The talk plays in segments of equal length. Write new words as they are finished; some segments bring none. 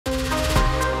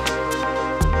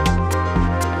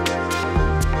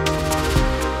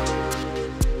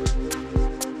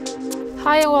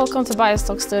Hi and welcome to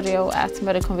BioStock studio at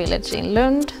Medicon Village in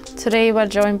Lund. Today we're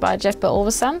joined by Jeppe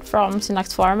Øvlesen from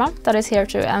SynAct Pharma that is here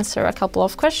to answer a couple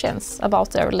of questions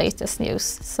about their latest news.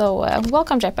 So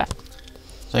welcome Jeppe.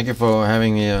 Thank you for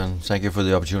having me and thank you for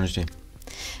the opportunity.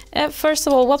 First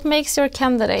of all, what makes your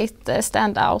candidate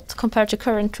stand out compared to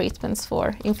current treatments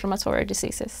for inflammatory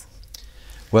diseases?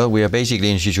 Well, we are basically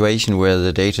in a situation where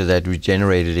the data that we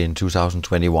generated in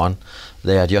 2021,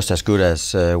 they are just as good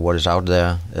as what is out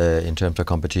there in terms of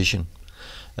competition.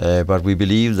 But we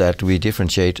believe that we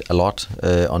differentiate a lot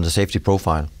on the safety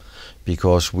profile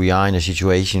because we are in a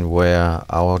situation where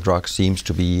our drug seems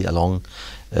to be a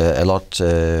lot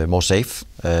more safe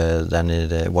than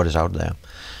what is out there.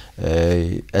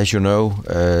 As you know,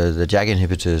 the JAK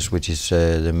inhibitors, which is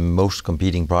the most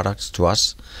competing products to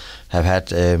us, have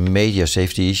had major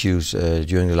safety issues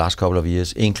during the last couple of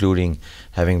years, including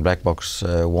having black box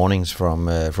warnings from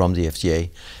the FDA.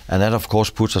 And that, of course,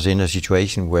 puts us in a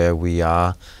situation where we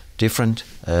are different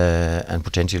and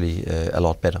potentially a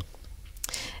lot better.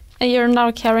 And you're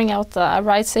now carrying out a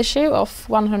rights issue of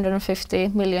 150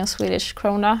 million Swedish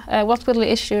krona. What will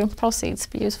the issue proceeds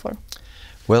be used for?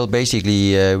 Well,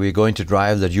 basically, we're going to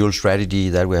drive the dual strategy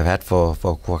that we have had for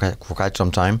quite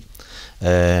some time.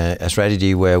 A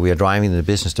strategy where we are driving the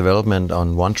business development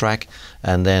on one track,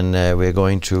 and then we're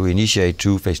going to initiate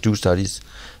 2 phase 2 studies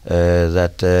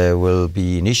that will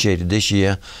be initiated this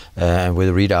year and with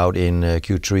a readout in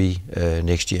Q3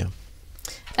 next year.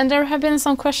 And there have been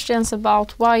some questions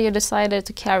about why you decided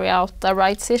to carry out a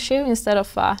rights issue instead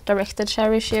of a directed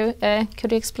share issue.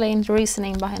 Could you explain the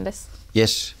reasoning behind this?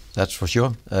 Yes, that's for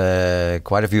sure.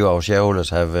 Quite a few of our shareholders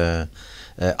have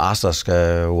asked us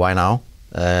why now.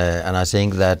 And I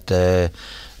think that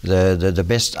the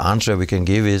best answer we can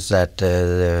give is that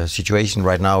the situation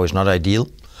right now is not ideal.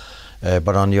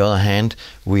 But on the other hand,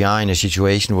 we are in a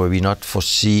situation where we're not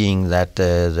foreseeing that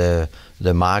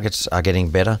the markets are getting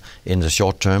better in the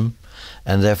short term.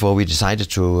 And therefore we decided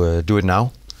to do it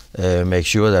now, make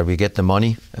sure that we get the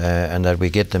money and that we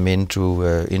get them into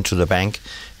the bank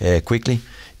quickly,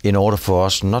 in order for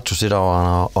us not to sit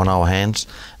on our hands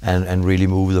and really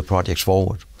move the projects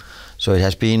forward. So it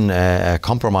has been a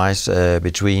compromise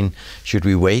between should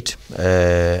we wait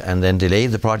and then delay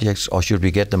the projects, or should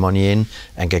we get the money in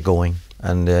and get going.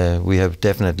 And we have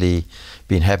definitely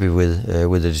been happy with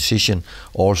the decision,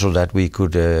 also that we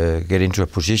could get into a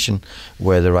position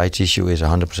where the rights issue is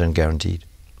 100% guaranteed.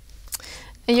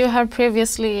 You have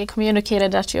previously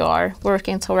communicated that you are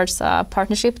working towards a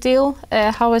partnership deal.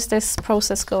 How is this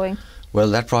process going? Well,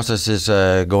 that process is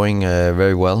going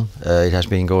very well. It has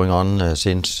been going on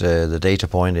since the data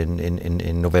point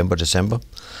in November, December.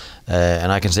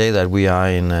 And I can say that we are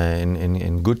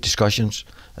in good discussions.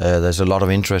 There's a lot of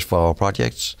interest for our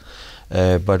projects.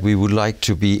 But we would like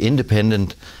to be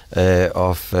independent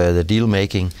of the deal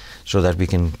making so that we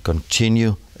can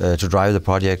continue to drive the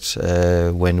projects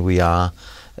when we are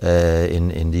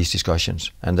in these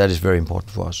discussions. And that is very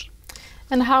important for us.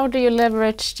 And how do you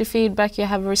leverage the feedback you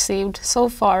have received so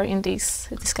far in these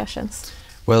discussions?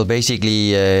 Well,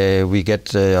 basically, we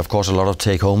get, of course, a lot of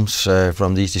take-homes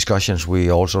from these discussions.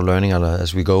 We're also learning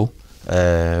as we go.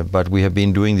 But we have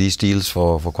been doing these deals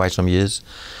for quite some years.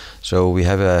 So we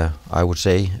have, I would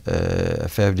say, a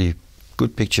fairly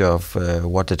good picture of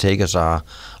what the takers are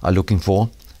looking for.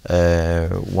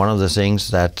 One of the things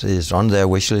that is on their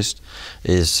wish list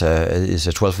is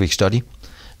a 12-week study.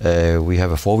 We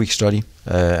have a 4-week study,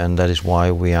 and that is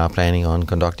why we are planning on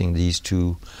conducting these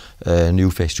 2 new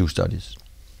phase 2 studies.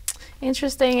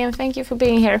 Interesting, and thank you for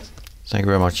being here. Thank you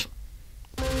very much.